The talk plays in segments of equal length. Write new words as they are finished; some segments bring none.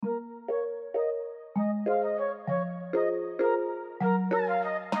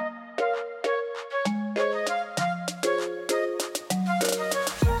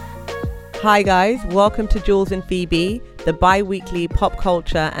Hi guys, welcome to Jules and Phoebe, the bi-weekly pop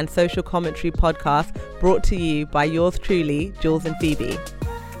culture and social commentary podcast brought to you by yours truly, Jules and Phoebe.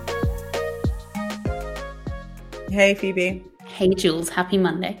 Hey Phoebe. Hey Jules, happy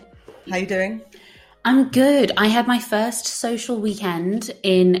Monday. How you doing? I'm good. I had my first social weekend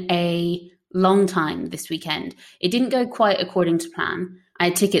in a long time this weekend. It didn't go quite according to plan. I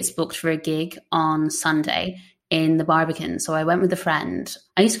had tickets booked for a gig on Sunday in the Barbican, so I went with a friend.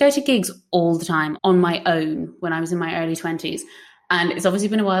 I used to go to gigs all the time on my own when I was in my early 20s. And it's obviously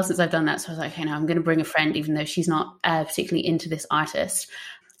been a while since I've done that. So I was like, okay, no, I'm going to bring a friend, even though she's not particularly into this artist.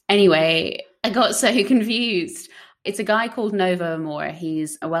 Anyway, I got so confused. It's a guy called Nova Amor.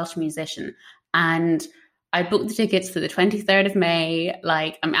 He's a Welsh musician. And I booked the tickets for the 23rd of May.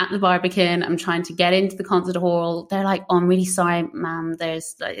 Like, I'm at the Barbican. I'm trying to get into the concert hall. They're like, oh, I'm really sorry, ma'am.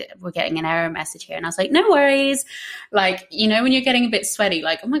 We're getting an error message here. And I was like, no worries. Like, you know, when you're getting a bit sweaty,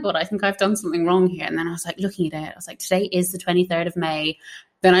 like, oh my God, I think I've done something wrong here. And then I was like, looking at it, I was like, today is the 23rd of May.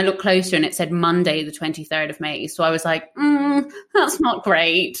 Then I looked closer and it said Monday, the 23rd of May. So I was like, that's not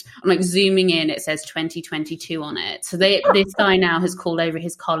great. I'm like zooming in. It says 2022 on it. So this guy now has called over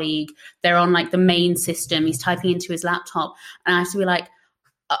his colleague. They're on like the main system. He's typing into his laptop. And I have to be like,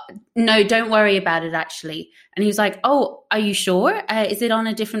 no, don't worry about it, actually. And he was like, oh, are you sure? Is it on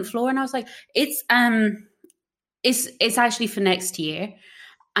a different floor? And I was like, it's actually for next year.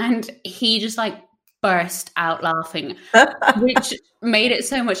 And he just like burst out laughing, which made it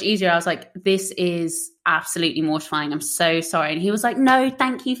so much easier. I was like, this is absolutely mortifying. I'm so sorry. And he was like, no,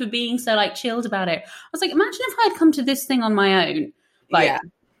 thank you for being so like chilled about it. I was like, imagine if I'd come to this thing on my own. Like, yeah.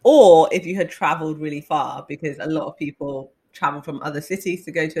 Or if you had traveled really far, because a lot of people travel from other cities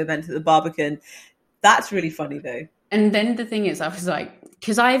to go to events at the Barbican. That's really funny though. And then the thing is, I was like,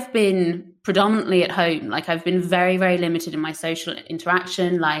 because I've been predominantly at home, like I've been very, very limited in my social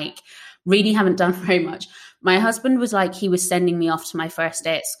interaction, like really haven't done very much. My husband was like, he was sending me off to my first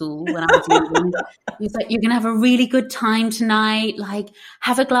day at school when I was leaving. He was like, you're going to have a really good time tonight. Like,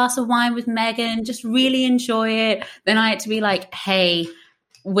 have a glass of wine with Megan. Just really enjoy it. Then I had to be like, hey,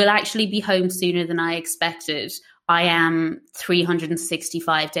 we'll actually be home sooner than I expected. I am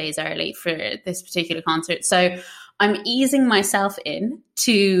 365 days early for this particular concert. So I'm easing myself in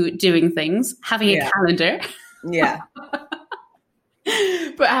to doing things, having a calendar. Yeah.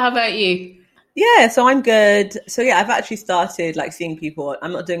 But how about you? Yeah, so I'm good. So yeah, I've actually started like seeing people.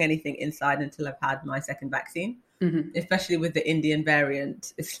 I'm not doing anything inside until I've had my second vaccine, especially with the Indian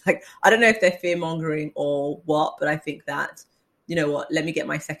variant. It's like, I don't know if they're fear mongering or what, but I think that, you know what, let me get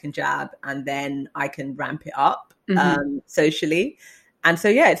my second jab and then I can ramp it up socially. And so,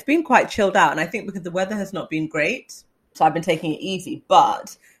 yeah, it's been quite chilled out. And I think because the weather has not been great, so I've been taking it easy,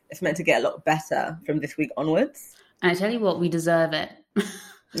 but it's meant to get a lot better from this week onwards. And I tell you what, we deserve it.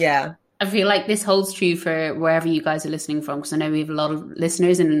 Yeah. I feel like this holds true for wherever you guys are listening from, because I know we have a lot of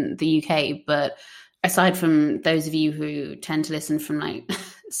listeners in the UK, but aside from those of you who tend to listen from like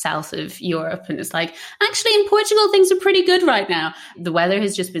south of Europe, and it's like, actually in Portugal, things are pretty good right now. The weather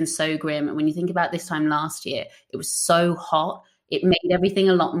has just been so grim. And when you think about this time last year, it was so hot. It made everything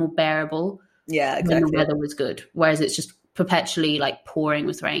a lot more bearable. Yeah, exactly. When the weather was good, whereas it's just perpetually like pouring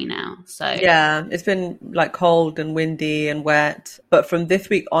with rain now. So yeah, it's been like cold and windy and wet, but from this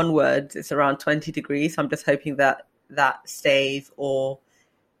week onwards it's around 20 degrees. So I'm just hoping that stays or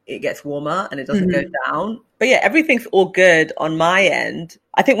it gets warmer and it doesn't go down. But yeah, everything's all good on my end.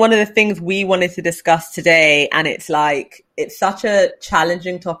 I think one of the things we wanted to discuss today, and it's like, it's such a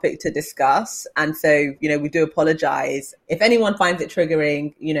challenging topic to discuss, and so, you know, we do apologize if anyone finds it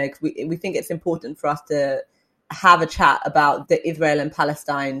triggering, you know, 'cause we think it's important for us to have a chat about the Israel and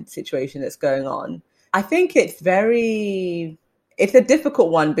Palestine situation that's going on. I think it's a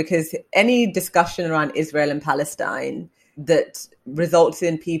difficult one, because any discussion around Israel and Palestine that results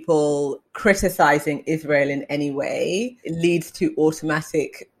in people criticizing Israel in any way leads to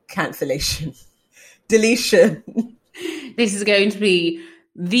automatic cancellation, deletion. This is going to be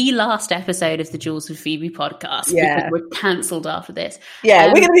the last episode of the Jules with Phoebe podcast, because we're cancelled after this. Yeah,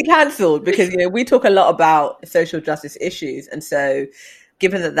 we're going to be cancelled because, you know, we talk a lot about social justice issues. And so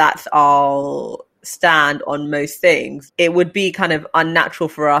given that that's our stand on most things, it would be kind of unnatural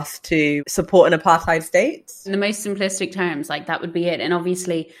for us to support an apartheid state. In the most simplistic terms, like that would be it. And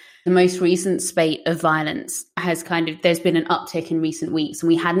obviously the most recent spate of violence has there's been an uptick in recent weeks, and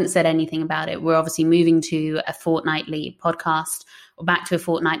we hadn't said anything about it. We're obviously moving to a fortnightly podcast, or back to a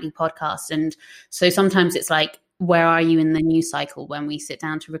fortnightly podcast. And so sometimes it's like where are you in the news cycle when we sit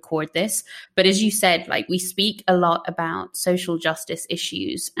down to record this? But as you said, like, we speak a lot about social justice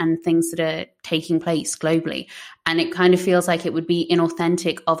issues and things that are taking place globally. And it kind of feels like it would be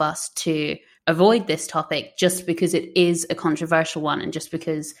inauthentic of us to avoid this topic just because it is a controversial one, and just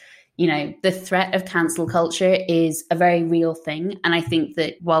because, you know, the threat of cancel culture is a very real thing. And I think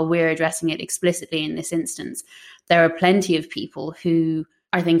that while we're addressing it explicitly in this instance, there are plenty of people who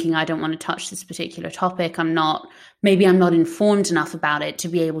are thinking, I don't want to touch this particular topic. Maybe I'm not informed enough about it to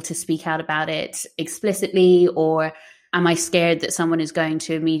be able to speak out about it explicitly, or am I scared that someone is going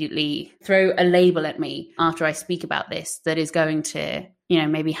to immediately throw a label at me after I speak about this that is going to, you know,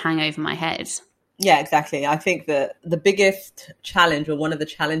 maybe hang over my head? Yeah, exactly. I think that the biggest challenge, or one of the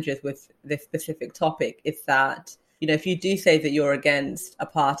challenges with this specific topic, is that, you know, if you do say that you're against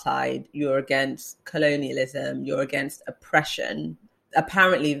apartheid, you're against colonialism, you're against oppression,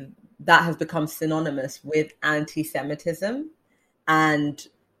 apparently that has become synonymous with anti-Semitism. And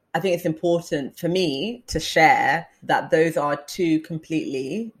I think it's important for me to share that those are two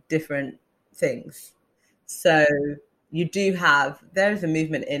completely different things. So there's a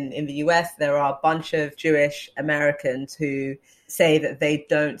movement in the US. There are a bunch of Jewish Americans who say that they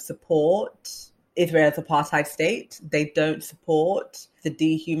don't support Israel's apartheid state. They don't support the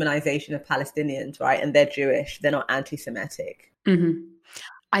dehumanization of Palestinians, right? And they're Jewish. They're not anti-Semitic. Mm-hmm.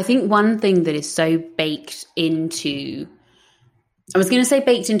 I think one thing that is so baked into, I was going to say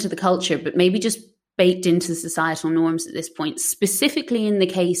baked into the culture, but maybe just baked into societal norms at this point, specifically in the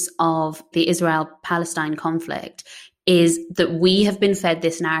case of the Israel-Palestine conflict, is that we have been fed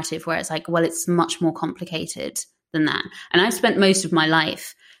this narrative where it's like, well, it's much more complicated than that. And I've spent most of my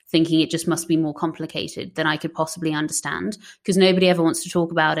life thinking it just must be more complicated than I could possibly understand, because nobody ever wants to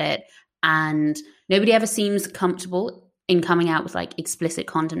talk about it, and nobody ever seems comfortable in coming out with like explicit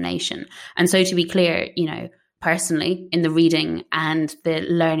condemnation. And so, to be clear, you know, personally, in the reading and the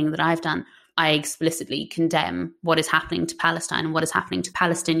learning that I've done, I explicitly condemn what is happening to Palestine and what is happening to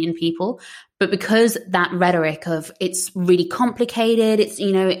Palestinian people. But because that rhetoric of it's really complicated, it's,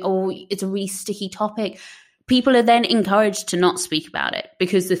 you know, it's a really sticky topic, people are then encouraged to not speak about it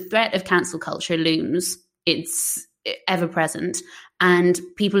because the threat of cancel culture looms. It's ever present. And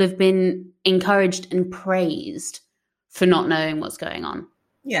people have been encouraged and praised for not knowing what's going on.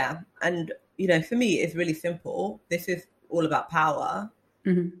 Yeah. And, you know, for me, it's really simple. This is all about power.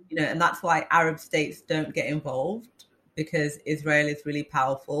 Mm-hmm. You know, and that's why Arab states don't get involved, because Israel is really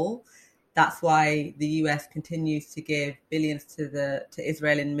powerful. That's why the US continues to give billions to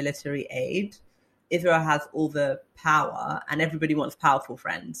Israel in military aid. Israel has all the power, and everybody wants powerful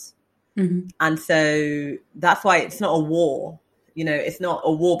friends. Mm-hmm. And so that's why it's not a war. You know, it's not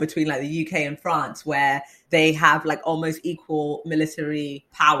a war between like the UK and France where they have like almost equal military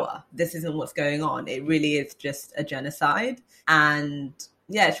power. This isn't what's going on. It really is just a genocide. And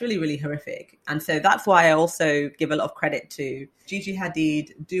yeah, it's really, really horrific. And so that's why I also give a lot of credit to Gigi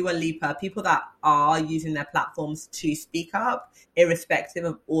Hadid, Dua Lipa, people that are using their platforms to speak up, irrespective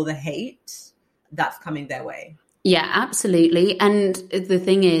of all the hate that's coming their way. Yeah, absolutely. And the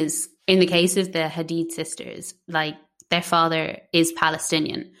thing is, in the case of the Hadid sisters, like, their father is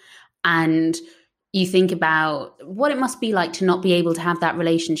Palestinian. And you think about what it must be like to not be able to have that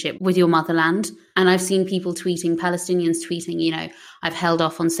relationship with your motherland. And I've seen people tweeting, Palestinians tweeting, you know, I've held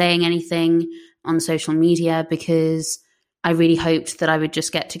off on saying anything on social media because I really hoped that I would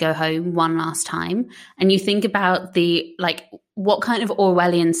just get to go home one last time. And you think about what kind of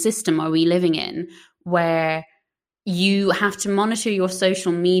Orwellian system are we living in where you have to monitor your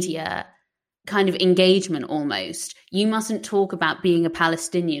social media kind of engagement almost. You mustn't talk about being a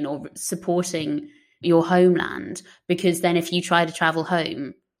Palestinian or supporting your homeland, because then if you try to travel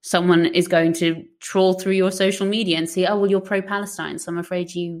home, someone is going to trawl through your social media and see, oh, well, you're pro-Palestine, so I'm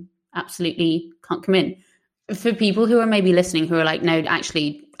afraid you absolutely can't come in. For people who are maybe listening who are like, no,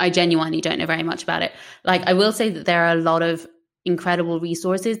 actually, I genuinely don't know very much about it. Like, I will say that there are a lot of incredible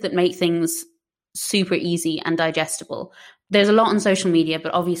resources that make things super easy and digestible. There's a lot on social media,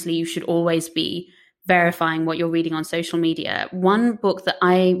 but obviously you should always be verifying what you're reading on social media. One book that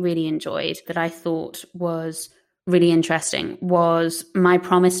I really enjoyed that I thought was really interesting was My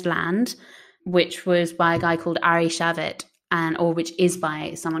Promised Land, which was by a guy called Ari Shavit, which is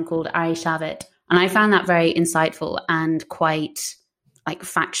by someone called Ari Shavit. And I found that very insightful and quite like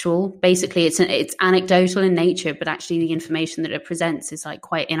factual. Basically, it's anecdotal in nature, but actually the information that it presents is like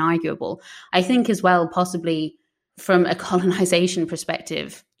quite inarguable. I think as well, possibly from a colonization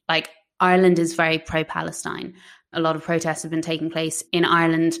perspective, like Ireland is very pro-Palestine. A lot of protests have been taking place in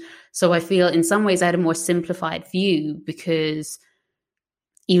Ireland. So I feel in some ways I had a more simplified view because,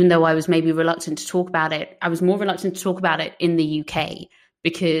 even though I was maybe reluctant to talk about it, I was more reluctant to talk about it in the UK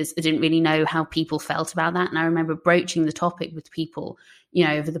because I didn't really know how people felt about that. And I remember broaching the topic with people,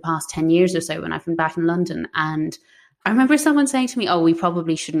 over the past 10 years or so when I've been back in London. And I remember someone saying to me, oh, we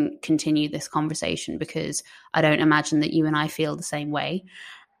probably shouldn't continue this conversation because I don't imagine that you and I feel the same way.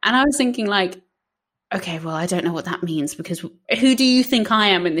 And I was thinking like, okay, well, I don't know what that means, because who do you think I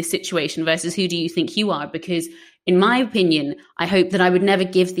am in this situation versus who do you think you are? Because in my opinion, I hope that I would never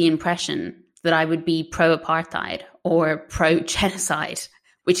give the impression that I would be pro-apartheid or pro-genocide,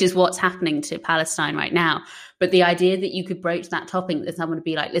 which is what's happening to Palestine right now. But the idea that you could broach that topic, that someone would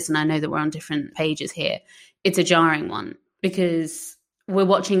be like, listen, I know that we're on different pages here, it's a jarring one, because we're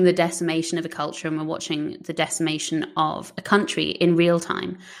watching the decimation of a culture and we're watching the decimation of a country in real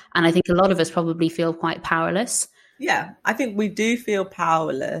time. And I think a lot of us probably feel quite powerless. Yeah, I think we do feel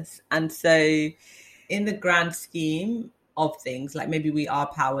powerless. And so in the grand scheme of things, like maybe we are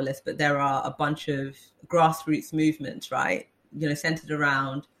powerless, but there are a bunch of grassroots movements, right? Centered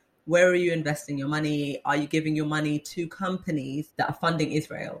around, where are you investing your money? Are you giving your money to companies that are funding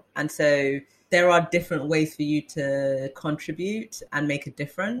Israel? And so there are different ways for you to contribute and make a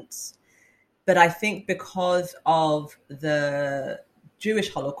difference. But I think because of the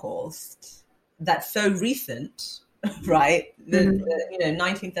Jewish Holocaust, that's so recent, right? The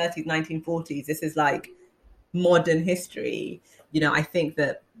 1930s, 1940s, this is like modern history. I think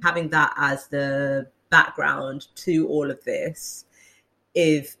that having that as the background to all of this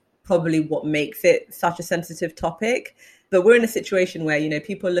is probably what makes it such a sensitive topic. But we're in a situation where,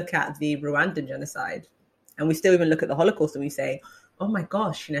 people look at the Rwandan genocide and we still even look at the Holocaust and we say, oh my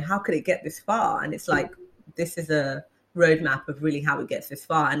gosh, how could it get this far? And it's like, this is a roadmap of really how it gets this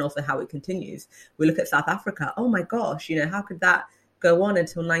far and also how it continues. We look at South Africa. Oh my gosh, how could that go on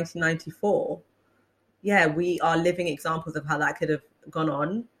until 1994? Yeah, we are living examples of how that could have gone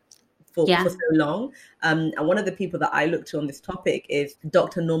on for so long. And one of the people that I look to on this topic is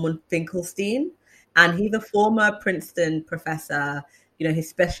Dr. Norman Finkelstein. And he's a former Princeton professor. His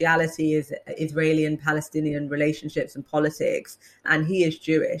speciality is Israeli and Palestinian relationships and politics. And he is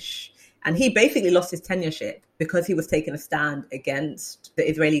Jewish. And he basically lost his tenureship because he was taking a stand against the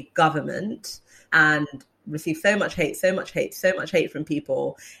Israeli government and received so much hate from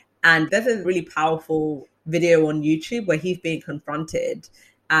people. And there's a really powerful video on YouTube where he's being confronted.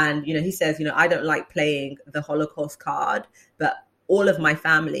 And, he says, I don't like playing the Holocaust card, but all of my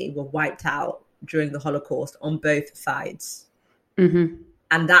family were wiped out during the Holocaust on both sides. Mm-hmm.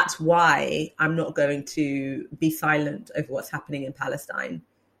 And that's why I'm not going to be silent over what's happening in Palestine.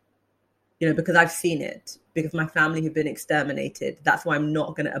 Because I've seen it, because my family have been exterminated. That's why I'm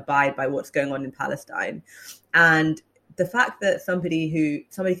not going to abide by what's going on in Palestine. And the fact that somebody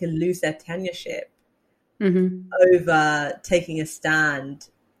can lose their tenureship over taking a stand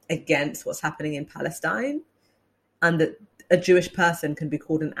against what's happening in Palestine, and that a Jewish person can be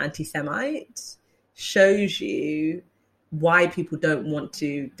called an anti-Semite, shows you why people don't want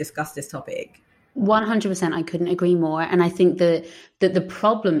to discuss this topic. 100%, I couldn't agree more. And I think that the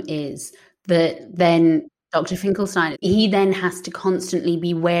problem is that then Dr. Finkelstein, he then has to constantly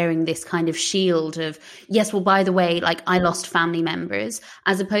be wearing this kind of shield of, yes, well, by the way, like I lost family members,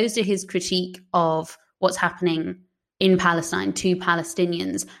 as opposed to his critique of what's happening in Palestine to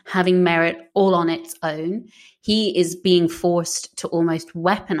Palestinians having merit all on its own. He is being forced to almost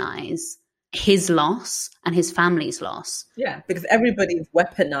weaponize his loss and his family's loss. Yeah, because everybody's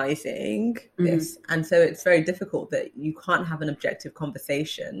weaponizing this. And so it's very difficult that you can't have an objective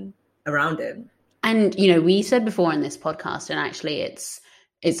conversation around it. And, we said before in this podcast, and actually it's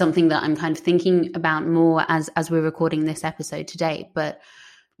something that I'm kind of thinking about more as we're recording this episode today, but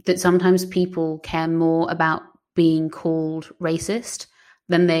that sometimes people care more about being called racist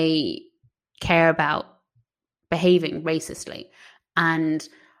than they care about behaving racistly. And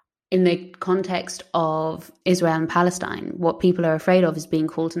in the context of Israel and Palestine, what people are afraid of is being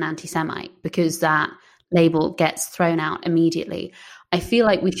called an anti-Semite, because that label gets thrown out immediately. I feel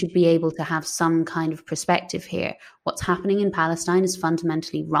like we should be able to have some kind of perspective here. What's happening in Palestine is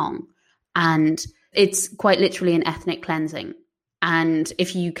fundamentally wrong. And it's quite literally an ethnic cleansing. And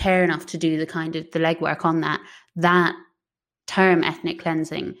if you care enough to do the legwork on that term ethnic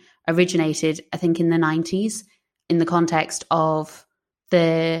cleansing originated, I think, in the 90s in the context of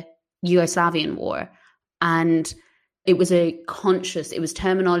the Yugoslavian war. And it was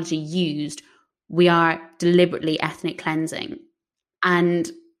terminology used. We are deliberately ethnic cleansing.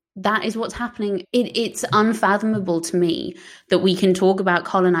 And that is what's happening. It's unfathomable to me that we can talk about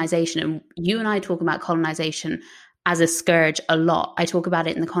colonization, and you and I talk about colonization as a scourge a lot. I talk about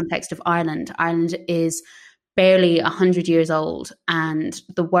it in the context of Ireland. Ireland is barely 100 years old, and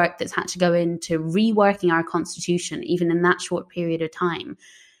the work that's had to go into reworking our constitution, even in that short period of time,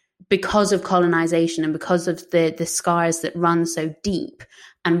 because of colonization and because of the scars that run so deep,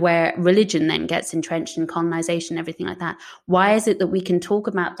 and where religion then gets entrenched in colonization, everything like that. Why is it that we can talk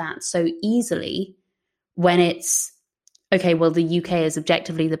about that so easily when it's, okay, well, the UK is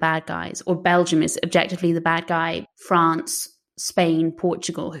objectively the bad guys, or Belgium is objectively the bad guy, France, Spain,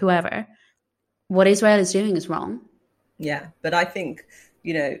 Portugal, whoever. What Israel is doing is wrong. Yeah, but I think,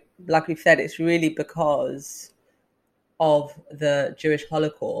 like we've said, it's really because of the Jewish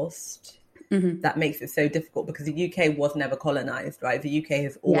Holocaust that makes it so difficult, because the UK was never colonized, right? The UK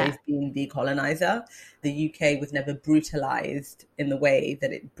has always been the colonizer. The UK was never brutalized in the way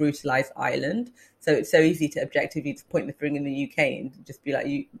that it brutalized Ireland. So it's so easy to objectively point the finger in the UK and just be like,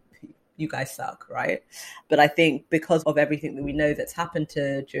 you guys suck, right? But I think because of everything that we know that's happened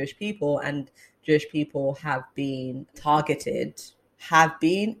to Jewish people, and Jewish people have been targeted, have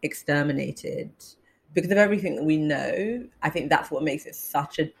been exterminated, because of everything that we know, I think that's what makes it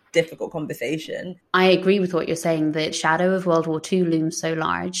such a difficult conversation. I agree with what you're saying. The shadow of World War II looms so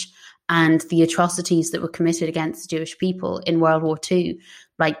large, and the atrocities that were committed against the Jewish people in World War II,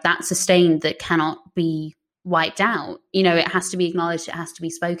 like, that's a stain that cannot be wiped out. It has to be acknowledged, it has to be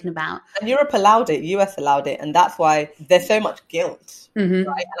spoken about. And Europe allowed it, US allowed it, and that's why there's so much guilt, right? And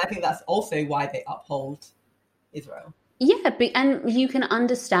I think that's also why they uphold Israel. Yeah, and you can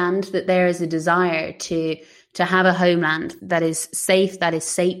understand that there is a desire to have a homeland that is safe, that is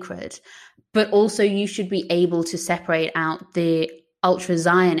sacred, but also you should be able to separate out the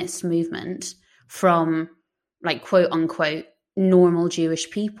ultra-Zionist movement from, like, quote unquote, normal Jewish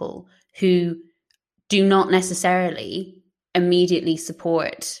people who do not necessarily immediately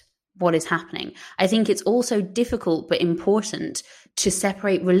support what is happening. I think it's also difficult but important to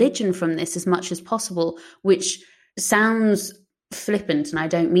separate religion from this as much as possible, which sounds flippant, and I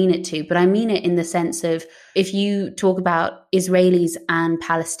don't mean it to, but I mean it in the sense of, if you talk about Israelis and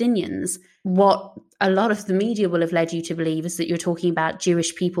Palestinians, what a lot of the media will have led you to believe is that you're talking about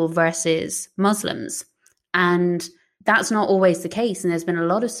Jewish people versus Muslims. And that's not always the case. And there's been a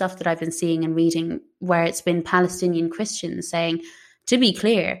lot of stuff that I've been seeing and reading where it's been Palestinian Christians saying, to be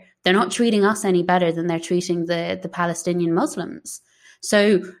clear, they're not treating us any better than they're treating the Palestinian Muslims.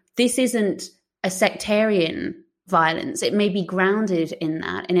 So this isn't a sectarian violence. It may be grounded in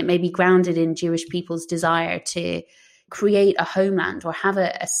that, and it may be grounded in Jewish people's desire to create a homeland or have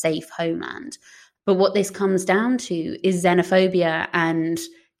a safe homeland. But what this comes down to is xenophobia, and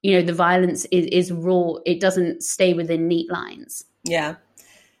the violence is raw. It doesn't stay within neat lines. Yeah.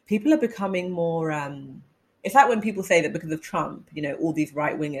 People are becoming more, it's like when people say that because of Trump, all these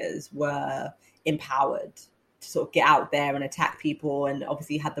right-wingers were empowered to sort of get out there and attack people, and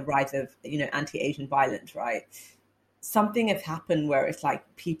obviously had the rise of, anti-Asian violence, right? Something has happened where it's like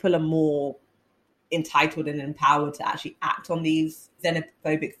people are more entitled and empowered to actually act on these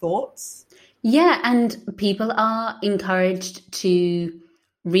xenophobic thoughts. Yeah, and people are encouraged to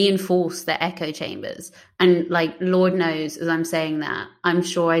reinforce their echo chambers. And, like, Lord knows, as I'm saying that, I'm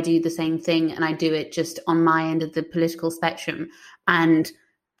sure I do the same thing, and I do it just on my end of the political spectrum. And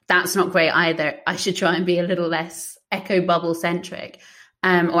that's not great either. I should try and be a little less echo bubble centric,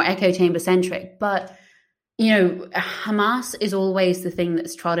 or echo chamber centric. But, Hamas is always the thing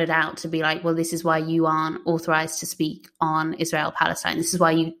that's trotted out to be like, well, this is why you aren't authorized to speak on Israel-Palestine. This is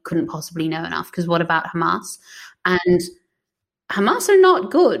why you couldn't possibly know enough, because what about Hamas? And Hamas are not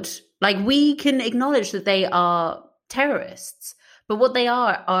good. Like, we can acknowledge that they are terrorists, but what they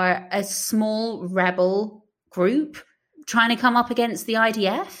are a small rebel group trying to come up against the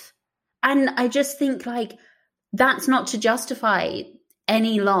IDF. And I just think, like, that's not to justify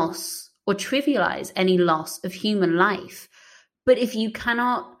any loss or trivialize any loss of human life. But if you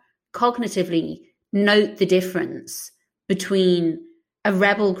cannot cognitively note the difference between a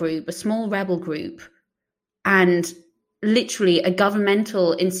rebel group, a small rebel group, and literally a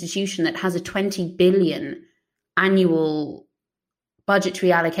governmental institution that has a 20 billion annual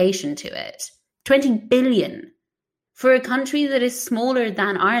budgetary allocation to it, 20 billion for a country that is smaller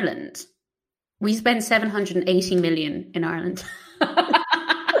than Ireland. We spend 780 million in Ireland.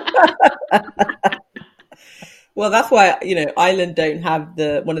 Well, that's why, Ireland don't have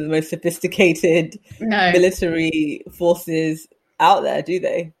one of the most sophisticated military forces out there, do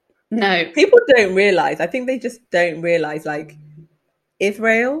they? No. People don't realize. I think they just don't realize, like,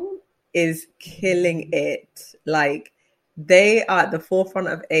 Israel is killing it. Like, they are at the forefront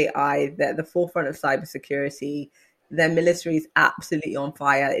of AI. They're at the forefront of cybersecurity. Their military is absolutely on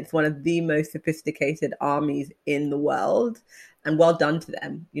fire. It's one of the most sophisticated armies in the world. And well done to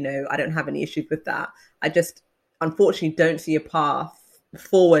them. I don't have any issues with that. unfortunately don't see a path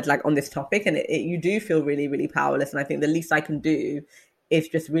forward like on this topic, and you do feel really, really powerless. And I think the least I can do is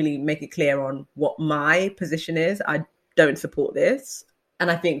just really make it clear on what my position is. I don't support this.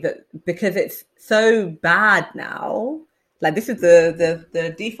 And I think that because it's so bad now, like this is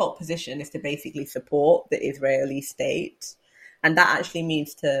the default position is to basically support the Israeli state. And that actually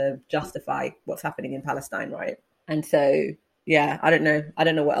means to justify what's happening in Palestine, right? And so, yeah, I don't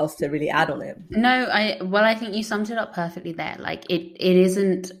know what else to really add on it. No, I think you summed it up perfectly there. Like it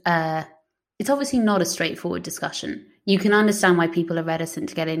isn't, it's obviously not a straightforward discussion. You can understand why people are reticent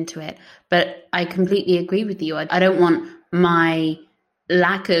to get into it, but I completely agree with you. I don't want my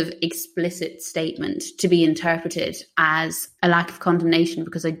lack of explicit statement to be interpreted as a lack of condemnation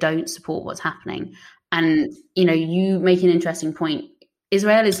because I don't support what's happening. And, you know, you make an interesting point.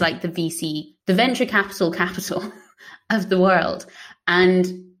 Israel is like the VC, the venture capital of the world.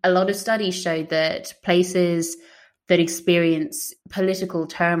 And a lot of studies show that places that experience political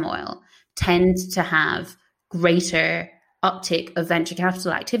turmoil tend to have greater uptick of venture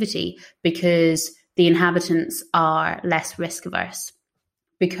capital activity because the inhabitants are less risk averse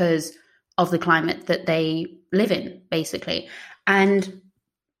because of the climate that they live in, basically. And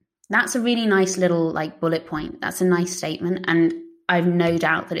that's a really nice little like bullet point. That's a nice statement. And I've no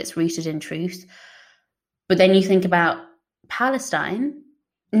doubt that it's rooted in truth. But then you think about Palestine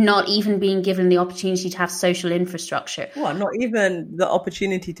not even being given the opportunity to have social infrastructure. Well, not even the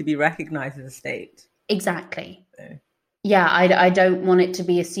opportunity to be recognized as a state. Exactly. Yeah, I don't want it to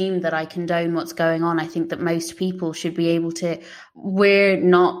be assumed that I condone what's going on. I think that most people should be able to. We're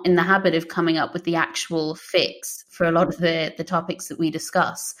not in the habit of coming up with the actual fix for a lot of the topics that we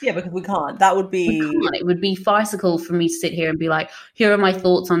discuss. Yeah, because we can't. That would be... It would be farcical for me to sit here and be like, here are my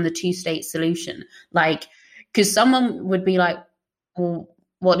thoughts on the two-state solution. Like, because someone would be like, well,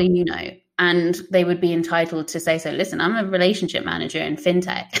 what do you know? And they would be entitled to say, so listen, I'm a relationship manager in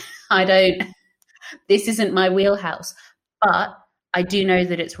fintech. This isn't my wheelhouse. But I do know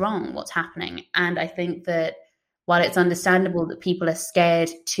that it's wrong what's happening. And I think that while it's understandable that people are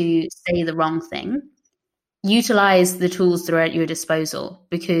scared to say the wrong thing, utilize the tools that are at your disposal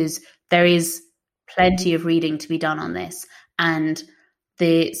because there is plenty of reading to be done on this. And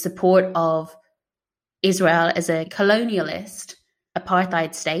the support of Israel as a colonialist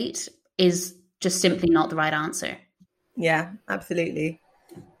apartheid state is just simply not the right answer. Yeah, absolutely.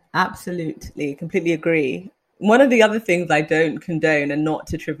 Absolutely. Completely agree. One of the other things I don't condone, and not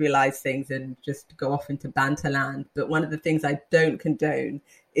to trivialize things and just go off into banter land, but one of the things I don't condone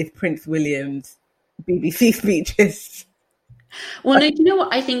is Prince William's BBC speeches. Well, no, you know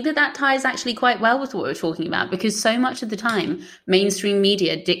what? I think that ties actually quite well with what we're talking about because so much of the time, mainstream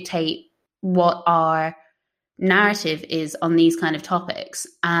media dictate what our narrative is on these kind of topics.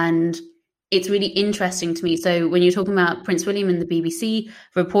 And it's really interesting to me. So when you're talking about Prince William and the BBC,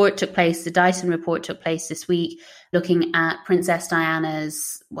 the Dyson report took place this week, looking at Princess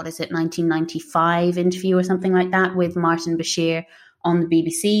Diana's, 1995 interview or something like that with Martin Bashir on the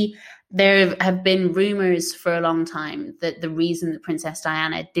BBC. There have been rumors for a long time that the reason that Princess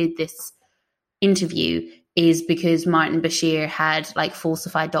Diana did this interview is because Martin Bashir had like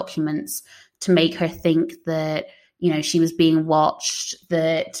falsified documents to make her think that she was being watched,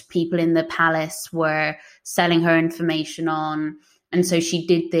 that people in the palace were selling her information on. And so she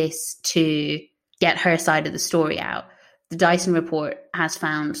did this to get her side of the story out. The Dyson report has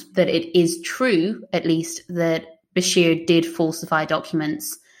found that it is true, at least, that Bashir did falsify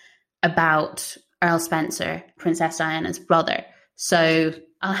documents about Earl Spencer, Princess Diana's brother. So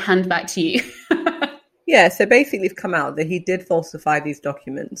I'll hand back to you. Yeah, so basically it's come out that he did falsify these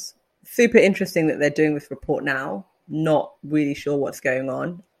documents. Super interesting that they're doing this report now. Not really sure what's going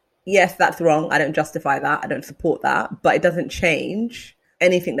on. Yes, that's wrong. I don't justify that. I don't support that. But it doesn't change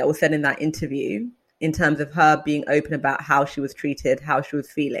anything that was said in that interview in terms of her being open about how she was treated, how she was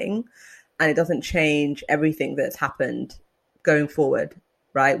feeling. And it doesn't change everything that's happened going forward,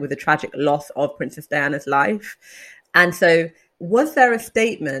 right, with the tragic loss of Princess Diana's life. And so was there a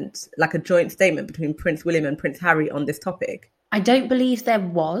statement, like a joint statement between Prince William and Prince Harry on this topic? I don't believe there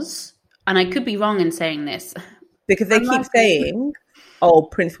was. And I could be wrong in saying this. Because they keep saying,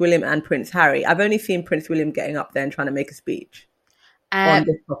 Prince William and Prince Harry. I've only seen Prince William getting up there and trying to make a speech on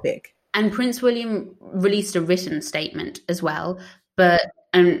this topic. And Prince William released a written statement as well. But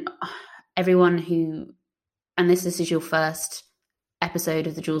everyone and this is your first episode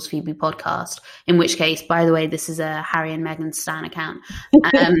of the Jules Phoebe podcast, in which case, by the way, this is a Harry and Meghan Stan account.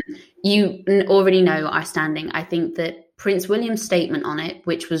 You already know our standing. I think that Prince William's statement on it,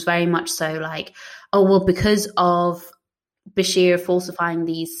 which was very much so like, because of Bashir falsifying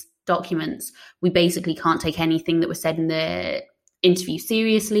these documents. We basically can't take anything that was said in the interview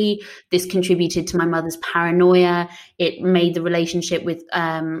seriously. This contributed to my mother's paranoia. It made the relationship with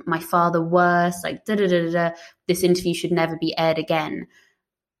my father worse. Like, this interview should never be aired again.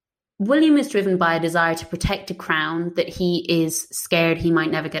 William is driven by a desire to protect a crown that he is scared he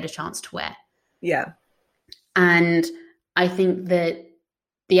might never get a chance to wear. Yeah. And I think that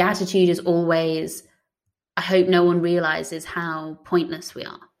the attitude is always, I hope no one realizes how pointless we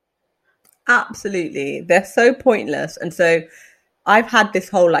are. Absolutely. They're so pointless. And so I've had this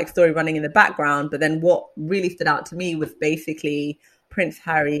whole like story running in the background, but then what really stood out to me was basically Prince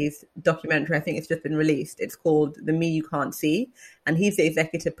Harry's documentary. I think it's just been released. It's called The Me You Can't See. And he's the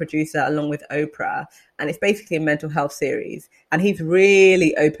executive producer along with Oprah. And it's basically a mental health series. And he's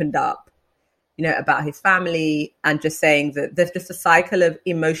really opened up, you know, about his family and just saying that there's just a cycle of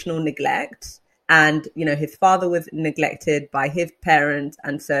emotional neglect. And, you know, his father was neglected by his parents.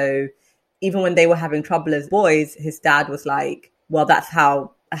 And so even when they were having trouble as boys, his dad was like, well, that's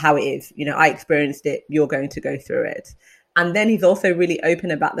how it is. You know, I experienced it. You're going to go through it. And then he's also really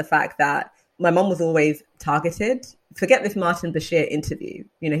open about the fact that my mom was always targeted. Forget this Martin Bashir interview.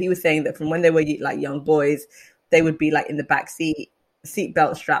 You know, he was saying that from when they were like young boys, they would be like in the back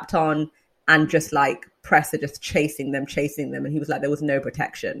seatbelt strapped on, and just like press are just chasing them. And he was like, there was no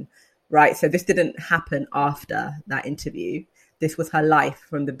protection, right? So this didn't happen after that interview. This was her life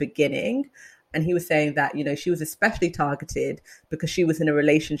from the beginning. And he was saying that, you know, she was especially targeted because she was in a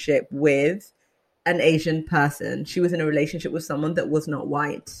relationship with an Asian person. She was in a relationship with someone that was not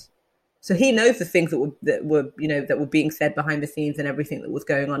white. So he knows the things that were being said behind the scenes and everything that was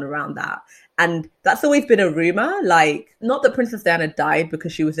going on around that. And that's always been a rumor. Like, not that Princess Diana died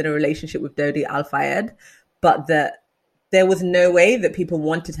because she was in a relationship with Dodi Al-Fayed, but that there was no way that people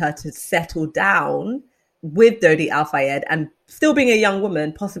wanted her to settle down with Dodi Al-Fayed and still being a young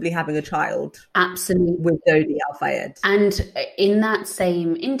woman, possibly having a child. Absolutely. With Dodi Al-Fayed. And in that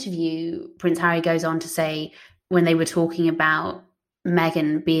same interview, Prince Harry goes on to say, when they were talking about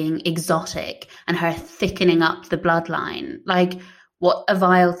Meghan being exotic and her thickening up the bloodline, like, what a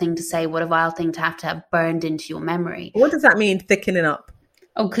vile thing to say, what a vile thing to have burned into your memory. What does that mean, thickening up?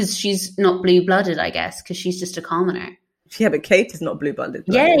 Oh, because she's not blue-blooded, I guess, because she's just a commoner. Yeah, but Kate is not blue-blooded.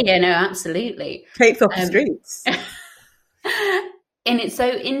 Right? Yeah, no, absolutely. Kate's off the streets. And it's so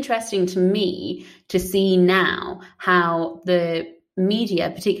interesting to me to see now how the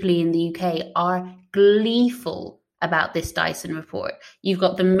media, particularly in the UK, are gleeful about this Dyson report. You've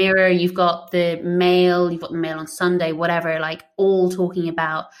got the Mirror, you've got the Mail, you've got the Mail on Sunday, whatever, like all talking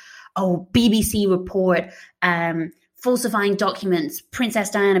about, oh, BBC report, falsifying documents, Princess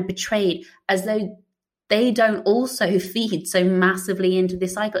Diana betrayed, as though they don't also feed so massively into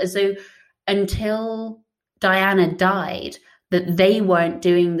this cycle, as though until Diana died, that they weren't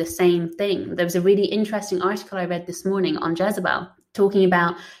doing the same thing. There was a really interesting article I read this morning on Jezebel talking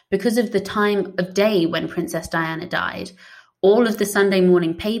about, because of the time of day when Princess Diana died, all of the Sunday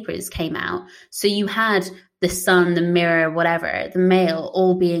morning papers came out. So you had the Sun, the Mirror, whatever, the Mail,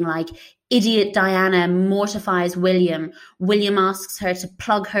 all being like, idiot Diana mortifies William. William asks her to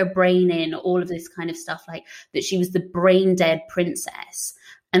plug her brain in, all of this kind of stuff, like that she was the brain dead princess.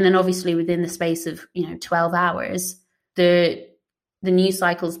 And then obviously within the space of, 12 hours, the news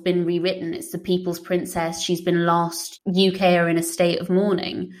cycle's been rewritten. It's the people's princess. She's been lost. UK are in a state of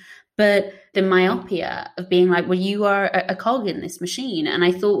mourning. But the myopia of being like, well, you are a cog in this machine. And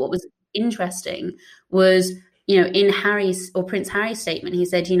I thought what was interesting was, in Prince Harry's statement, he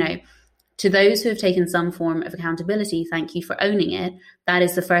said, to those who have taken some form of accountability, thank you for owning it. That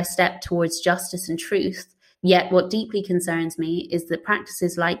is the first step towards justice and truth. Yet what deeply concerns me is that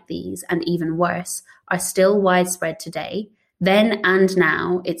practices like these, and even worse, are still widespread today. Then and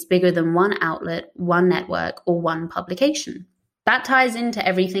now, it's bigger than one outlet, one network, or one publication. That ties into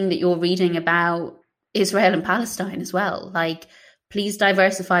everything that you're reading about Israel and Palestine as well. Like, please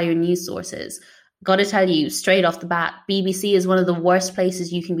diversify your news sources. Got to tell you straight off the bat, BBC is one of the worst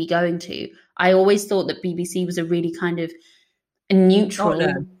places you can be going to. I always thought that BBC was a really kind of a neutral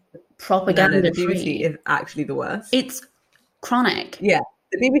propaganda. No, the BBC is actually the worst. It's chronic. Yeah,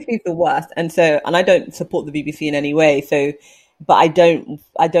 the BBC is the worst, and I don't support the BBC in any way. So, but I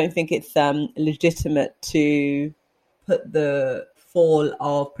don't think it's legitimate to put the fall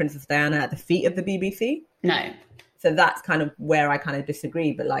of Princess Diana at the feet of the BBC. No. So that's kind of where I kind of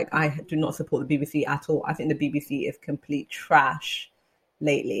disagree. But like, I do not support the BBC at all. I think the BBC is complete trash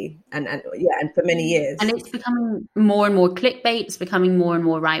lately, and for many years. And it's becoming more and more clickbait. It's becoming more and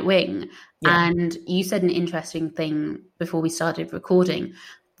more right wing. Yeah. And you said an interesting thing before we started recording,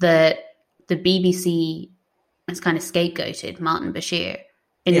 that the BBC has kind of scapegoated Martin Bashir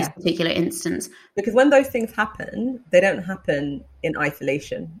in this particular instance. Because when those things happen, they don't happen in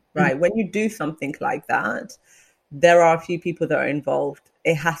isolation, right? When you do something like that, there are a few people that are involved.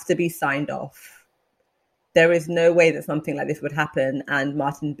 It has to be signed off. There is no way that something like this would happen and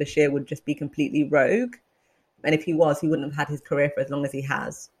Martin Bashir would just be completely rogue. And if he was, he wouldn't have had his career for as long as he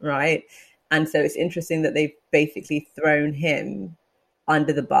has, right? And so it's interesting that they've basically thrown him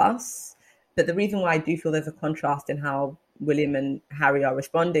under the bus. But the reason why I do feel there's a contrast in how William and Harry are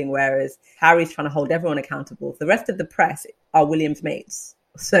responding, whereas Harry's trying to hold everyone accountable, the rest of the press are William's mates.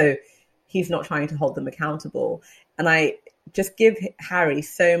 So he's not trying to hold them accountable. And I just give Harry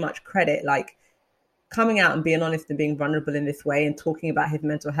so much credit, like coming out and being honest and being vulnerable in this way and talking about his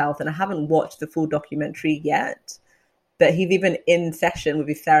mental health. And I haven't watched the full documentary yet, but he's even in session with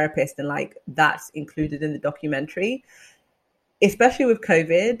his therapist, and like that's included in the documentary. Especially with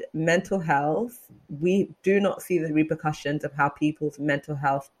COVID, mental health, we do not see the repercussions of how people's mental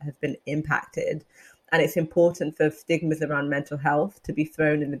health has been impacted. And it's important for stigmas around mental health to be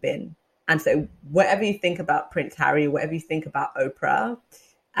thrown in the bin. And so whatever you think about Prince Harry, whatever you think about Oprah,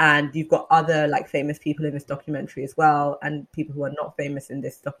 and you've got other like famous people in this documentary as well, and people who are not famous in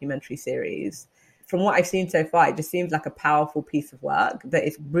this documentary series, from what I've seen so far, it just seems like a powerful piece of work that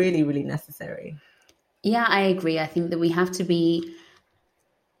is really, really necessary. Yeah, I agree. I think that we have to be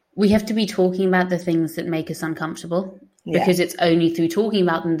talking about the things that make us uncomfortable, because it's only through talking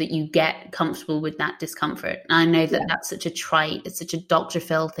about them that you get comfortable with that discomfort. And I know that that's such a trite, it's such a Dr.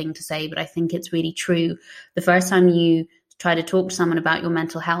 Phil thing to say, but I think it's really true. The first time you try to talk to someone about your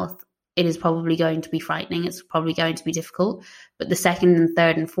mental health, it is probably going to be frightening. It's probably going to be difficult. But the second and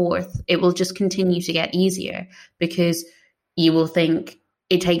third and fourth, it will just continue to get easier, because you will think,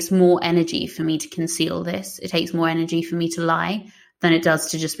 it takes more energy for me to conceal this. It takes more energy for me to lie than it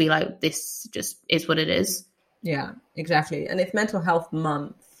does to just be like, this just is what it is. Yeah, exactly. And it's Mental Health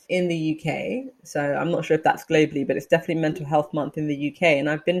Month in the UK. So I'm not sure if that's globally, but it's definitely Mental Health Month in the UK. And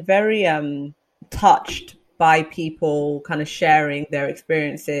I've been very touched by people kind of sharing their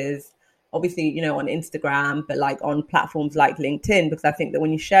experiences, obviously, you know, on Instagram, but like on platforms like LinkedIn, because I think that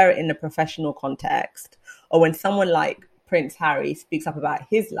when you share it in a professional context, or when someone like Prince Harry speaks up about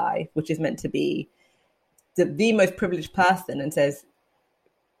his life, which is meant to be the most privileged person, and says,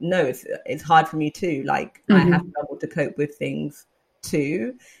 no, it's hard for me too. Like, I have struggled to cope with things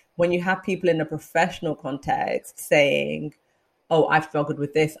too. When you have people in a professional context saying, oh, I've struggled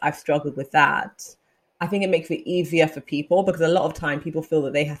with this, I've struggled with that, I think it makes it easier for people, because a lot of time people feel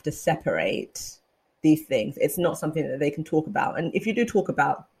that they have to separate these things. It's not something that they can talk about. And if you do talk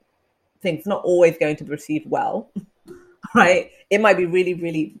about things, it's not always going to be received well. Right? It might be really,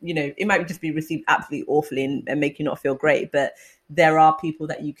 really, you know, it might just be received absolutely awfully and make you not feel great. But there are people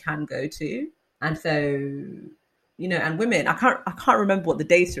that you can go to. And so, you know, and women, I can't remember what the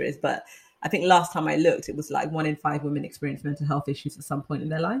data is, but I think last time I looked, it was like 1 in 5 women experience mental health issues at some point in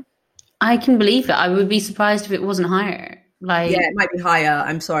their life. I can believe it. I would be surprised if it wasn't higher. Like, yeah, it might be higher.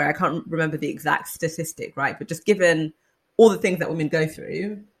 I'm sorry, I can't remember the exact statistic, right? But just given all the things that women go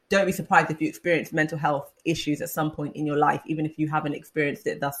through, don't be surprised if you experience mental health issues at some point in your life, even if you haven't experienced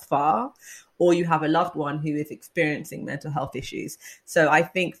it thus far, or you have a loved one who is experiencing mental health issues. So I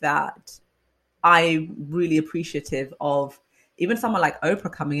think that I'm really appreciative of even someone like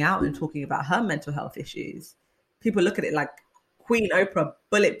Oprah coming out and talking about her mental health issues. People look at it like, Queen Oprah,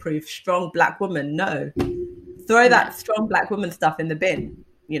 bulletproof, strong Black woman. No, throw that strong Black woman stuff in the bin,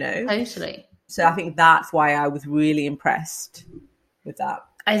 you know? Totally. So I think that's why I was really impressed with that.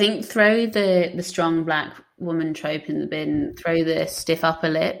 I think throw the strong Black woman trope in the bin, throw the stiff upper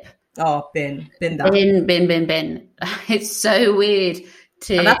lip. Oh, bin that. Bin. It's so weird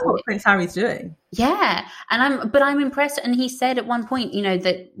and that's what Prince Harry's doing. Yeah. But I'm impressed. And he said at one point, you know,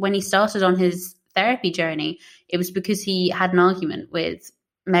 that when he started on his therapy journey, it was because he had an argument with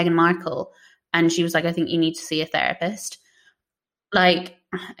Meghan Markle, and she was like, I think you need to see a therapist. Like,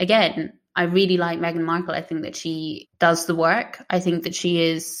 again, I really like Meghan Markle. I think that she does the work. I think that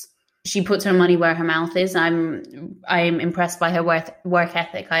she puts her money where her mouth is. I'm impressed by her work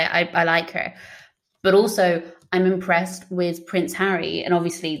ethic. I like her. But also, I'm impressed with Prince Harry. And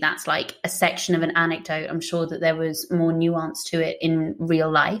obviously, that's like a section of an anecdote. I'm sure that there was more nuance to it in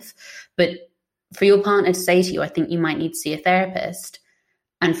real life. But for your partner to say to you, I think you might need to see a therapist,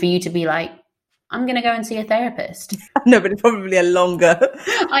 and for you to be like, I'm going to go and see a therapist. No, but it's probably a longer.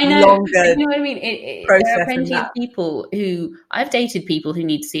 I know. You know what I mean? There are plenty of people who I've dated people who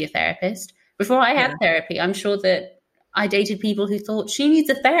need to see a therapist. Before I had therapy, I'm sure that I dated people who thought she needs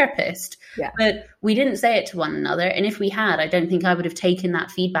a therapist, but we didn't say it to one another. And if we had, I don't think I would have taken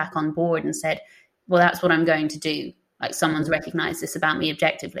that feedback on board and said, well, that's what I'm going to do. Like someone's recognized this about me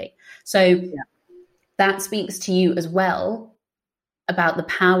objectively. So that speaks to you as well about the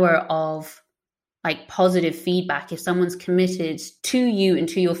power of like positive feedback. If someone's committed to you and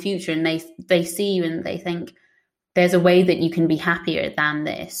to your future, and they see you and they think there's a way that you can be happier than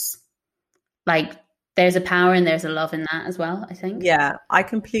this, like there's a power and there's a love in that as well, I think. Yeah, I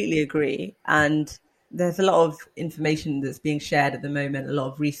completely agree. And there's a lot of information that's being shared at the moment, a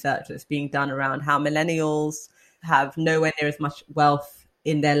lot of research that's being done around how millennials have nowhere near as much wealth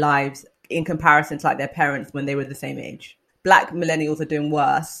in their lives in comparison to like their parents when they were the same age. Black millennials are doing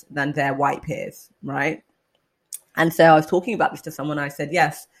worse than their white peers, right? And so I was talking about this to someone. I said,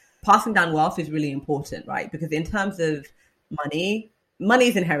 yes, passing down wealth is really important, right? Because in terms of money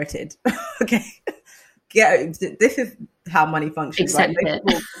is inherited. Okay. This is how money functions, Accept right? it.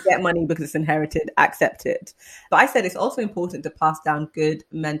 People get money because it's inherited, accept it. But I said it's also important to pass down good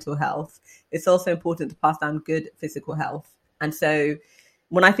mental health. It's also important to pass down good physical health. And so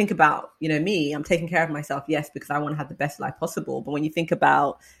when I think about, me, I'm taking care of myself, yes, because I want to have the best life possible. But when you think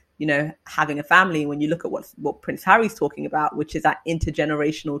about, having a family, when you look at what Prince Harry's talking about, which is that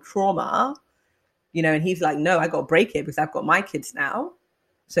intergenerational trauma, and he's like, no, I got to break it because I've got my kids now.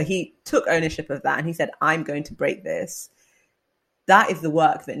 So he took ownership of that and he said, I'm going to break this. That is the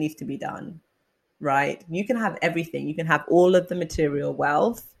work that needs to be done, right? You can have everything. You can have all of the material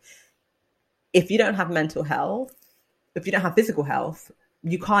wealth. If you don't have mental health, if you don't have physical health,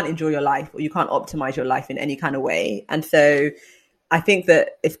 you can't enjoy your life or you can't optimize your life in any kind of way. And so I think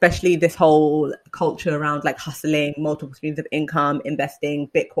that especially this whole culture around like hustling, multiple streams of income, investing,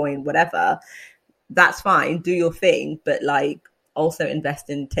 Bitcoin, whatever, that's fine. Do your thing. But like, also invest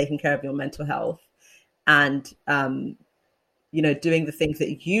in taking care of your mental health and, doing the things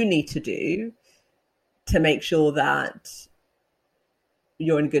that you need to do to make sure that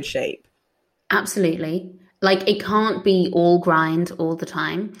you're in good shape. Absolutely. Like it can't be all grind all the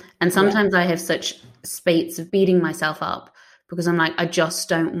time. And sometimes I have such spates of beating myself up because I'm like, I just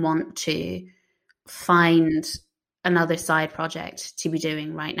don't want to find another side project to be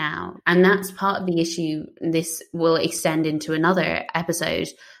doing right now. And that's part of the issue. This will extend into another episode,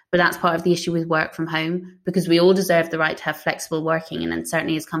 but that's part of the issue with work from home, because we all deserve the right to have flexible working. And then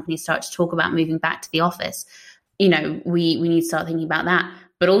certainly as companies start to talk about moving back to the office, we need to start thinking about that.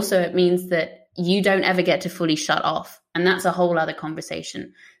 But also it means that you don't ever get to fully shut off. And that's a whole other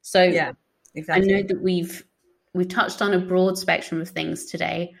conversation. So yeah, exactly. I know that we've touched on a broad spectrum of things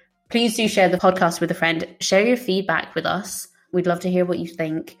today. Please do share the podcast with a friend. Share your feedback with us. We'd love to hear what you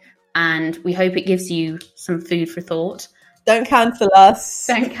think. And we hope it gives you some food for thought. Don't cancel us.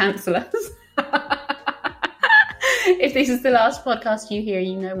 Don't cancel us. If this is the last podcast you hear,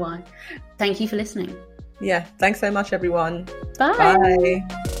 you know why. Thank you for listening. Yeah. Thanks so much, everyone. Bye.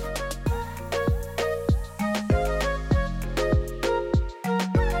 Bye.